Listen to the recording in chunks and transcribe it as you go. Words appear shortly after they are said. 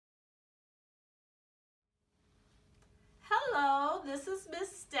Hello, this is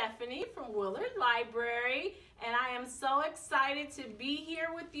Miss Stephanie from Willard Library, and I am so excited to be here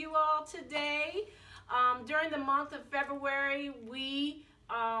with you all today. During the month of February, we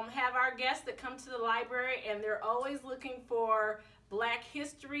have our guests that come to the library, and they're always looking for Black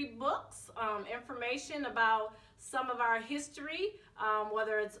history books, information about some of our history,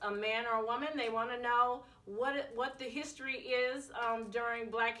 whether it's a man or a woman. They want to know what the history is during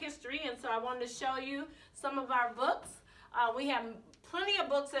Black history, and so I wanted to show you some of our books. We have plenty of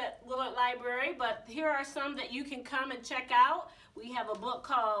books at Willard Library, but here are some that you can come and check out. We have a book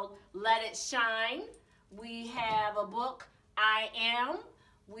called Let It Shine. We have a book, I Am.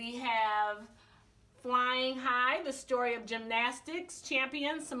 We have Flying High, the story of gymnastics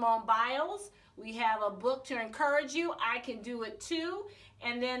champion Simone Biles. We have a book to encourage you, I Can Do It Too.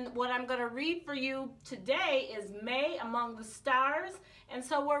 And then what I'm going to read for you today is Mae Among the Stars. And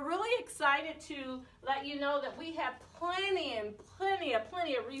so we're really excited to let you know that we have plenty of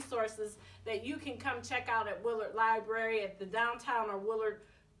resources that you can come check out at Willard Library at the downtown or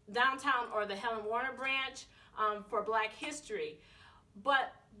the Helen Warner branch for Black history.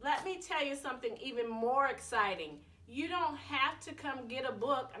 But let me tell you something even more exciting. You don't have to come get a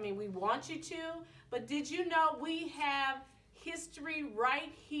book. I mean, we want you to, but did you know we have history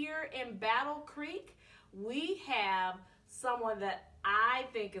right here in Battle Creek? We have someone that I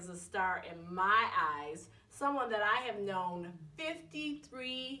think is a star in my eyes, someone that I have known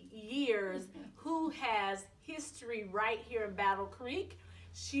 53 years who has history right here in Battle Creek.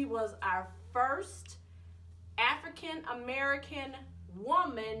 She was our first African-American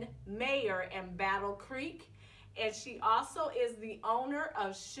woman mayor in Battle Creek, and she also is the owner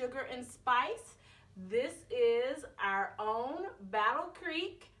of Sugar and Spice. This is our own Battle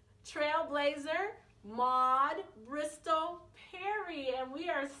Creek trailblazer, Maude Bristol Perry, and we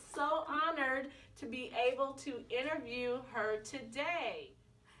are so honored to be able to interview her today.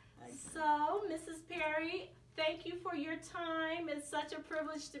 So, Mrs. Perry, thank you for your time. It's such a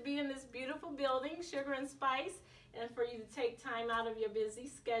privilege to be in this beautiful building, Sugar and Spice, and for you to take time out of your busy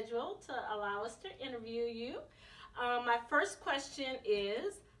schedule to allow us to interview you. My first question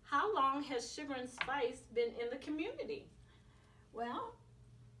is, how long has Sugar and Spice been in the community? Well,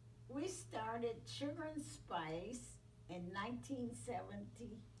 we started Sugar and Spice in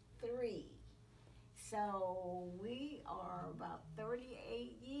 1973. So we are about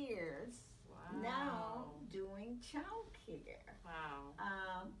 38 years now doing child care. Wow.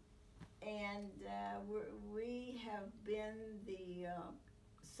 We have been the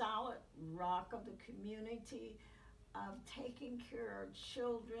solid rock of the community of taking care of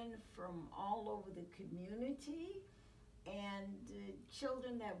children from all over the community and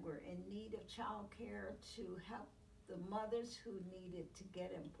children that were in need of child care, to help the mothers who needed to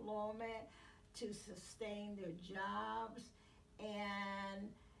get employment, to sustain their jobs,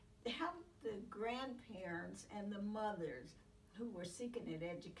 and help the grandparents and the mothers who were seeking an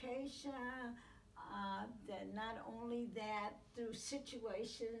education, that not only that, through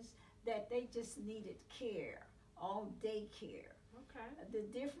situations that they just needed care, all day care. Okay. The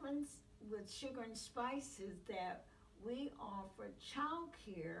difference with Sugar and Spice is that we offer child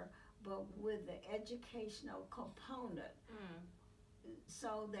care, but with the educational component,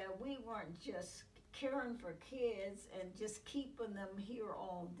 so that we weren't just caring for kids and just keeping them here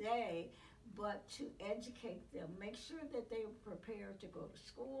all day, but to educate them, make sure that they were prepared to go to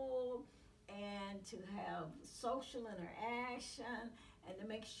school and to have social interaction, and to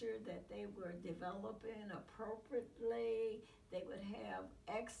make sure that they were developing appropriately. They would have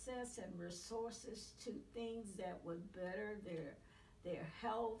access and resources to things that would better their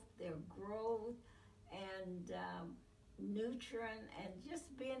health, their growth, and nutrient, and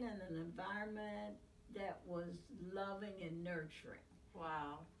just being in an environment that was loving and nurturing.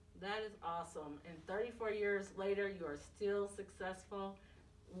 Wow, that is awesome. And 34 years later, you are still successful.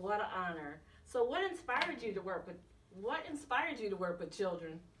 What an honor. So what inspired you to work with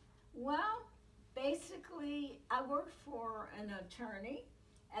children? Well, basically, I worked for an attorney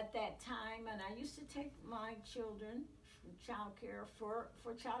at that time, and I used to take my children child care for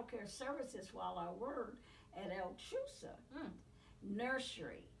child care services while I worked at El Chusa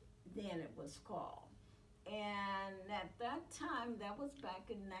Nursery, then it was called. And at that time, that was back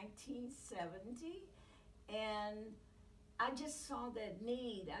in 1970, and I just saw that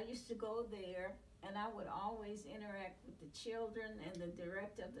need. I used to go there, and I would always interact with the children, and the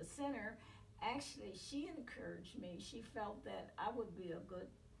director of the center, actually, she encouraged me. She felt that I would be a good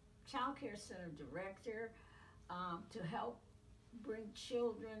child care center director, to help bring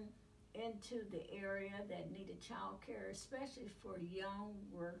children into the area that needed child care, especially for young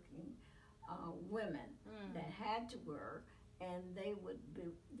working women that had to work, and they would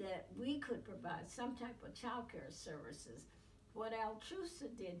be that we could provide some type of child care services. What Altrusa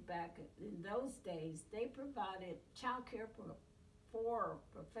did back in those days, they provided child care for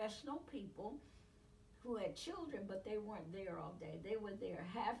professional people who had children, but they weren't there all day. They were there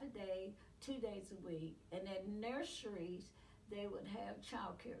half a day, 2 days a week, and in nurseries, they would have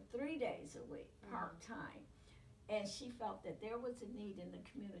child care 3 days a week, part-time. And she felt that there was a need in the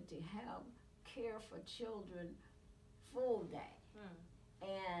community to have care for children full day.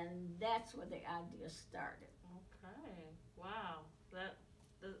 And that's where the idea started. Okay, wow, that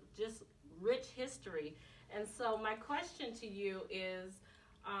just rich history. And so my question to you is,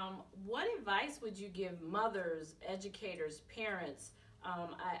 what advice would you give mothers, educators, parents?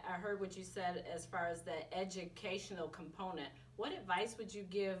 I heard what you said as far as the educational component. What advice would you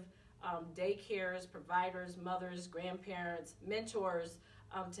give daycares, providers, mothers, grandparents, mentors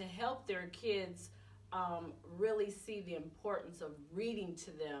to help their kids really see the importance of reading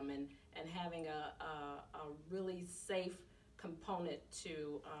to them and having a really safe component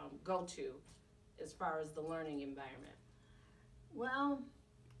to go to as far as the learning environment? Well,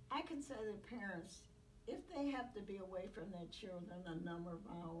 I can say that parents, if they have to be away from their children a number of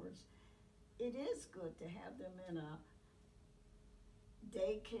hours, it is good to have them in a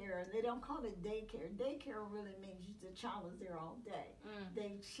daycare. And they don't call it daycare. Daycare really means the child is there all day.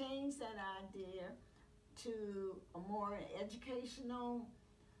 They changed that idea to a more educational,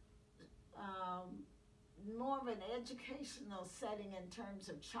 more of an educational setting in terms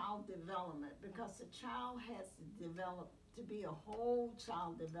of child development, because the child has to develop to be a whole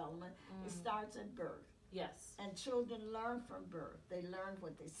child development. It starts at birth. Yes. And children learn from birth. They learn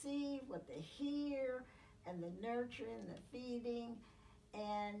what they see, what they hear, and the nurturing, the feeding.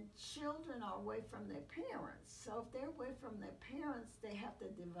 And children are away from their parents. So if they're away from their parents, they have to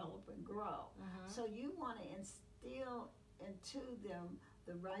develop and grow. So you want to instill into them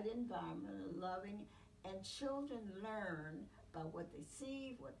the right environment, a loving, and children learn by what they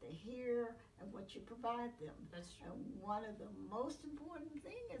see, what they hear, and what you provide them. That's true. And one of the most important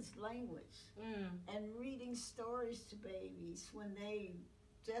things is language. And reading stories to babies. When they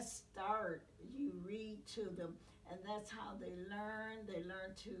just start, you read to them, and that's how they learn. They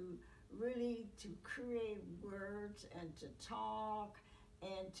learn to really to create words and to talk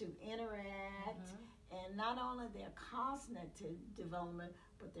and to interact. And not only their cognitive development,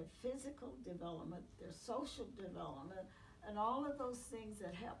 but their physical development, their social development, and all of those things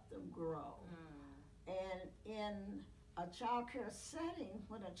that help them grow. And in a child care setting,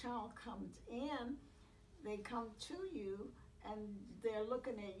 when a child comes in, they come to you and they're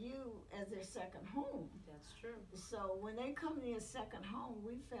looking at you as their second home. That's true. So when they come to your second home,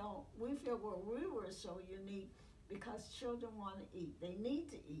 we feel where we were so unique, because children want to eat. They need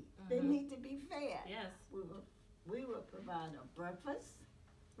to eat. They need to be fed. Yes. We will provide a breakfast,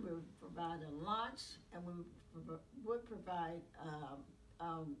 we would provide a lunch, and we would provide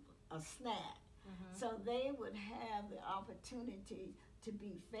a snack. So they would have the opportunity to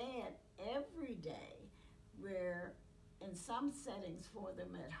be fed every day, where in some settings for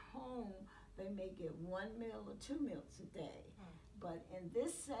them at home, they may get 1 meal or 2 meals a day. But in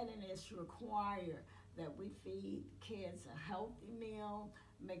this setting, it's required that we feed kids a healthy meal,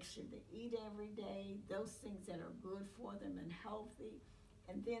 make sure they eat every day, those things that are good for them and healthy.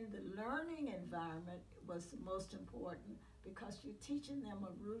 And then the learning environment was the most important, because you're teaching them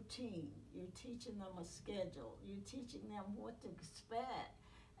a routine, you're teaching them a schedule, you're teaching them what to expect,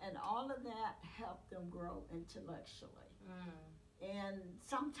 and all of that helped them grow intellectually. And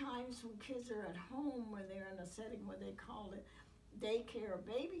sometimes when kids are at home, when they're in a setting where they call it daycare or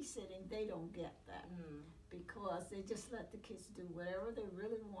babysitting, they don't get that, because they just let the kids do whatever they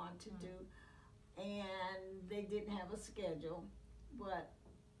really want to do, and they didn't have a schedule. But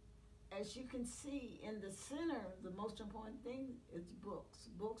as you can see in the center, the most important thing is books.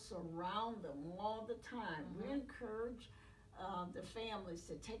 Books surround them all the time. We encourage the families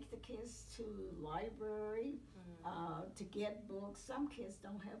to take the kids to the library to get books. Some kids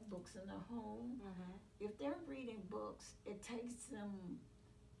don't have books in their home. If they're reading books, it takes them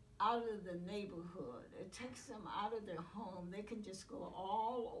out of the neighborhood. It takes them out of their home. They can just go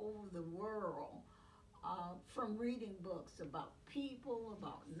all over the world from reading books about people,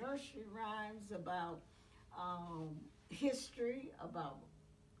 about nursery rhymes, about history, about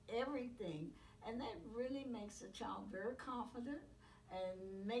everything. And that really makes a child very confident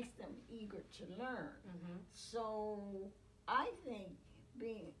and makes them eager to learn. So I think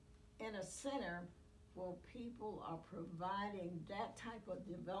being in a center where people are providing that type of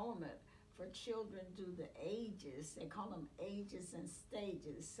development for children through the ages, they call them ages and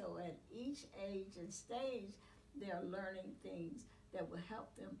stages. So at each age and stage, they're learning things that will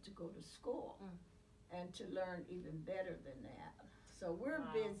help them to go to school and to learn even better than that. So we're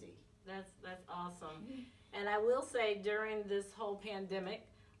busy. That's awesome. And I will say, during this whole pandemic,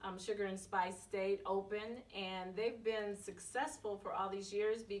 Sugar and Spice stayed open, and they've been successful for all these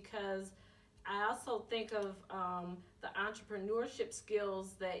years, because I also think of the entrepreneurship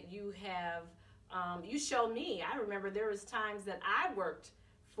skills that you have. You showed me. I remember there was times that I worked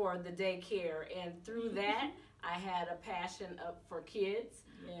for the daycare, and through that, I had a passion for kids.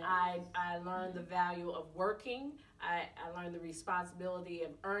 Yeah. I learned the value of working. I learned the responsibility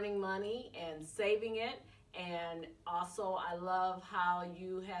of earning money and saving it. And also, I love how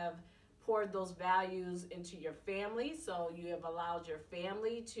you have poured those values into your family. So you have allowed your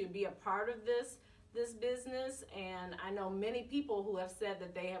family to be a part of this business. And I know many people who have said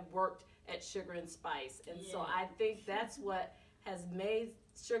that they have worked at Sugar and Spice. And so I think that's what has made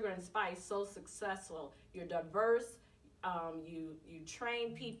Sugar and Spice so successful. You're diverse, you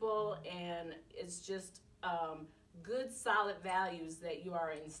train people, and it's just good, solid values that you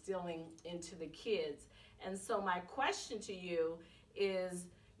are instilling into the kids. And so my question to you is,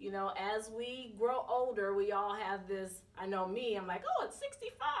 you know, as we grow older, we all have this, I know me, I'm like, oh, it's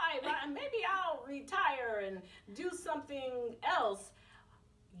 65, maybe I'll retire and do something else.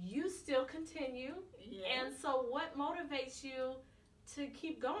 You still continue. Yes. And so what motivates you to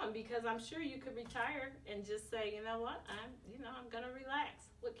keep going? Because I'm sure you could retire and just say, you know what, I'm going to relax.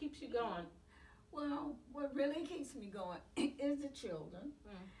 What keeps you going? Well, what really keeps me going is the children.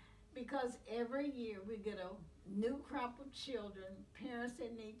 Because every year we get a new crop of children, parents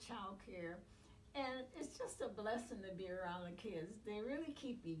that need child care, and it's just a blessing to be around the kids. They really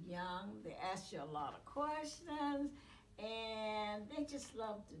keep you young. They ask you a lot of questions, and they just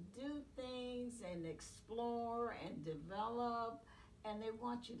love to do things and explore and develop, and they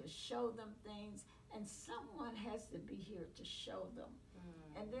want you to show them things, and someone has to be here to show them.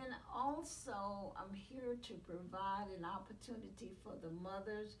 And then also, I'm here to provide an opportunity for the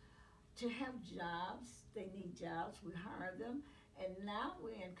mothers to have jobs. They need jobs. We hire them. And now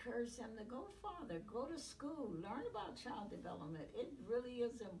we encourage them to go farther, go to school, learn about child development. It really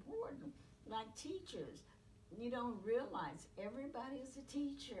is important. Like teachers, you don't realize everybody is a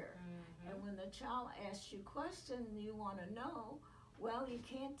teacher. And when the child asks you questions you want to know, well, you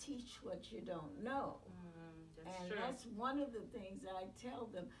can't teach what you don't know. And that's one of the things that I tell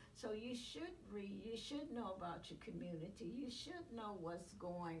them. So you should read, you should know about your community, you should know what's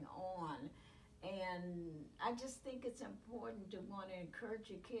going on. And I just think it's important to want to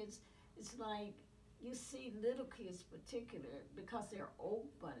encourage your kids. It's like you see little kids particular because they're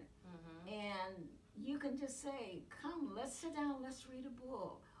open. And you can just say, come, let's sit down, let's read a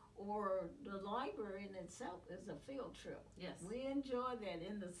book. Or the library in itself is a field trip. Yes. We enjoy that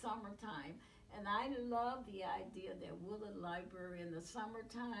in the summertime. And I love the idea that Willard Library in the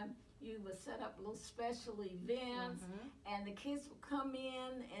summertime, you would set up little special events, and the kids will come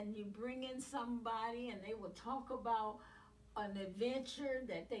in, and you bring in somebody, and they will talk about an adventure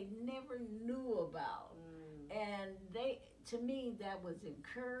that they never knew about. And to me, that was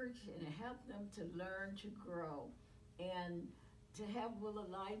encouraged, and it helped them to learn, to grow, and to have Willard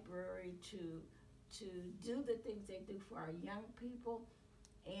Library to do the things they do for our young people.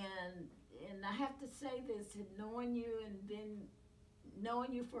 And I have to say this, and knowing you and been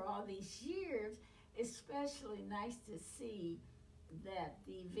knowing you for all these years, especially nice to see that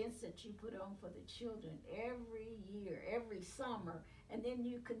the events that you put on for the children every year, every summer, and then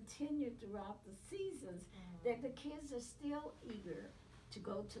you continue throughout the seasons, that the kids are still eager to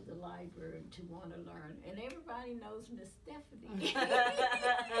go to the library and to want to learn. And everybody knows Miss Stephanie.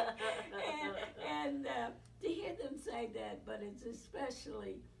 and to hear them say that, but it's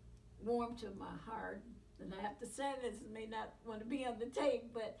especially warm to my heart. And I have to say this, may not want to be on the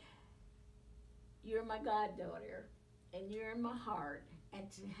tape, but you're my goddaughter, and you're in my heart. And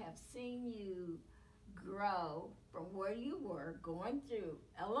to have seen you grow from where you were, going through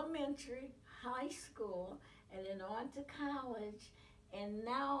elementary, high school, and then on to college, and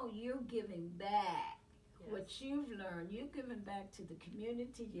now you're giving back. Yes. What you've learned, you've given back to the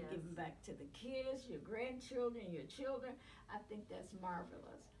community, you've given back to the kids, your grandchildren, your children. I think that's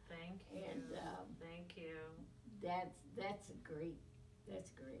marvelous. Thank you. And thank you. That's great.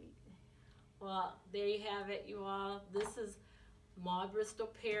 Well, there you have it, you all. This is Maude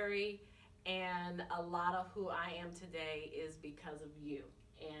Bristol Perry, and a lot of who I am today is because of you.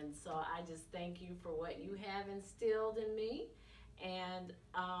 And so I just thank you for what you have instilled in me. And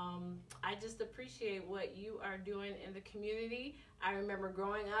I just appreciate what you are doing in the community. I remember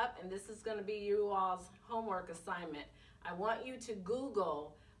growing up, and this is going to be you all's homework assignment. I want you to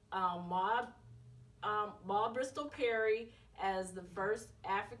Google Maude Maude Bristol Perry as the first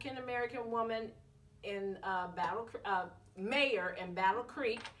African American woman in mayor in Battle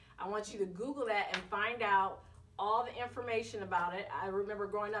Creek. I want you to Google that and find out all the information about it. I remember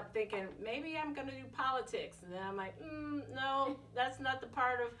growing up thinking, maybe I'm going to do politics. And then I'm like, no, that's not the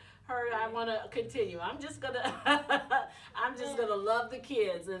part of her I want to continue. I'm just going to love the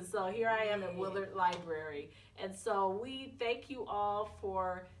kids. And so here I am at Willard Library. And so we thank you all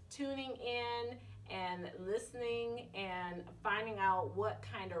for tuning in and listening and finding out what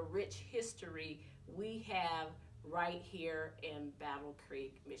kind of rich history we have right here in Battle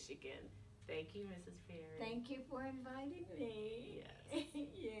Creek, Michigan. Thank you, Mrs. Perry. Thank you for inviting me. Yes.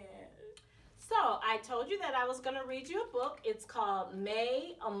 Yes. So I told you that I was going to read you a book. It's called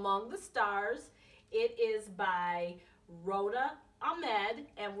Mae Among the Stars. It is by Roda Ahmed,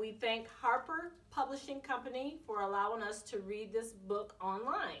 and we thank Harper Publishing Company for allowing us to read this book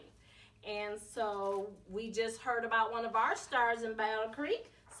online. And so we just heard about one of our stars in Battle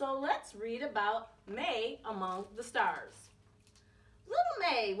Creek, so let's read about Mae Among the Stars.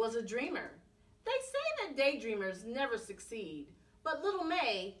 Little Mae was a dreamer. They say that daydreamers never succeed, but little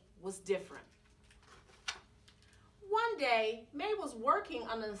Mae was different. One day, Mae was working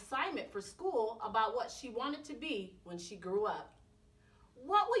on an assignment for school about what she wanted to be when she grew up.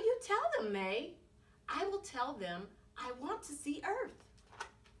 What will you tell them, Mae? I will tell them I want to see Earth.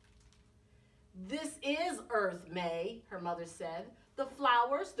 This is Earth, Mae, her mother said. The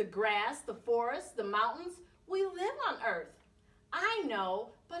flowers, the grass, the forests, the mountains, we live on Earth. I know,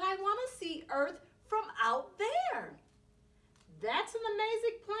 but I want to see Earth from out there. That's an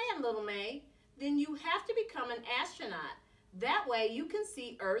amazing plan, little Mae. Then you have to become an astronaut. That way you can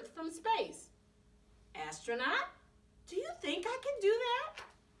see Earth from space. Astronaut? Do you think I can do that?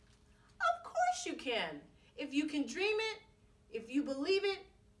 Of course you can. If you can dream it, if you believe it,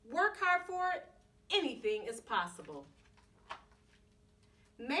 work hard for it, anything is possible.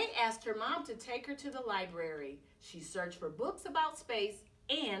 Mae asked her mom to take her to the library. She searched for books about space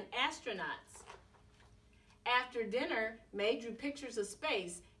and astronauts. After dinner, Mae drew pictures of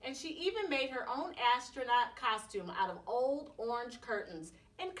space, and she even made her own astronaut costume out of old orange curtains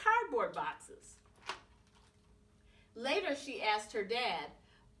and cardboard boxes. Later, she asked her dad,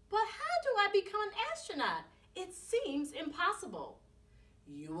 "But how do I become an astronaut? It seems impossible."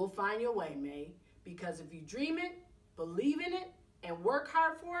 You will find your way, Mae, because if you dream it, believe in it, and work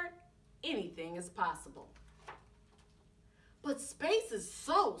hard for it, anything is possible. But space is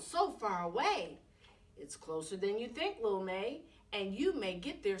so far away. It's closer than you think, little Mae, and you may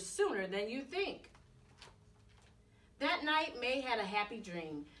get there sooner than you think. That night, Mae had a happy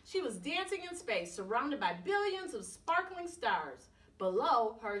dream. She was dancing in space, surrounded by billions of sparkling stars.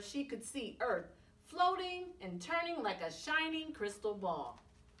 Below her, she could see Earth, floating and turning like a shining crystal ball.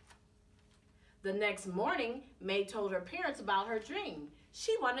 The next morning, Mae told her parents about her dream.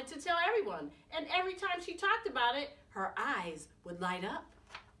 She wanted to tell everyone, and every time she talked about it, her eyes would light up.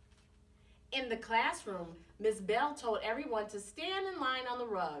 In the classroom, Miss Bell told everyone to stand in line on the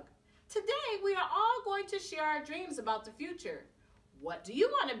rug. Today, we are all going to share our dreams about the future. What do you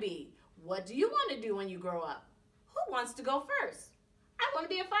want to be? What do you want to do when you grow up? Who wants to go first? I want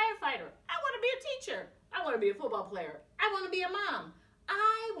to be a firefighter. I want to be a teacher. I want to be a football player. I want to be a mom.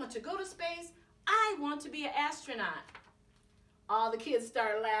 I want to go to space. I want to be an astronaut. All the kids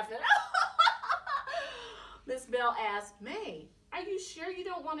started laughing. Miss Bell asked, Mae, are you sure you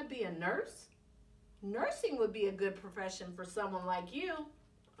don't want to be a nurse? Nursing would be a good profession for someone like you.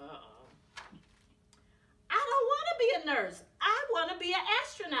 Uh-oh. I don't want to be a nurse. I want to be an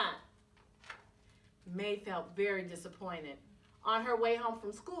astronaut. Mae felt very disappointed. On her way home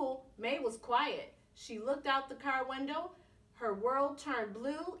from school, Mae was quiet. She looked out the car window. Her world turned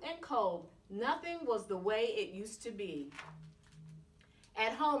blue and cold. Nothing was the way it used to be.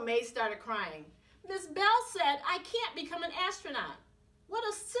 At home, Mae started crying. Miss Bell said I can't become an astronaut. What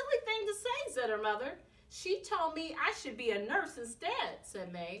a silly thing to say, said her mother. She told me I should be a nurse instead,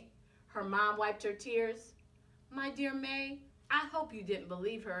 said Mae. Her mom wiped her tears. My dear Mae, I hope you didn't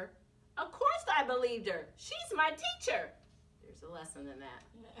believe her. Of course I believed her. She's my teacher. There's a lesson in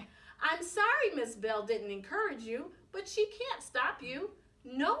that. I'm sorry Miss Bell didn't encourage you, but she can't stop you.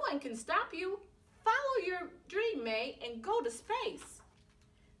 No one can stop you. Follow your dream, Mae, and go to space.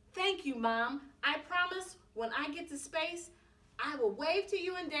 Thank you, Mom. I promise when I get to space, I will wave to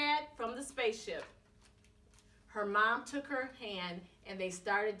you and Dad from the spaceship. Her mom took her hand and they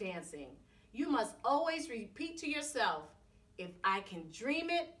started dancing. You must always repeat to yourself, if I can dream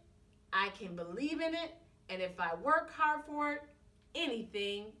it, I can believe in it, and if I work hard for it,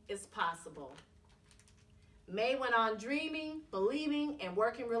 anything is possible. Mae went on dreaming, believing, and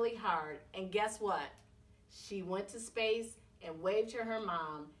working really hard. And guess what? She went to space and waved to her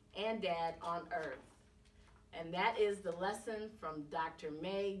mom and dad on Earth. And that is the lesson from Dr.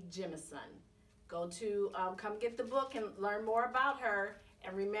 Mae Jemison. Go to, come get the book and learn more about her.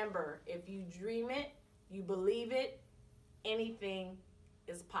 And remember, if you dream it, you believe it, anything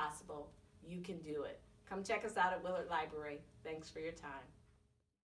is possible. You can do it. Come check us out at Willard Library. Thanks for your time.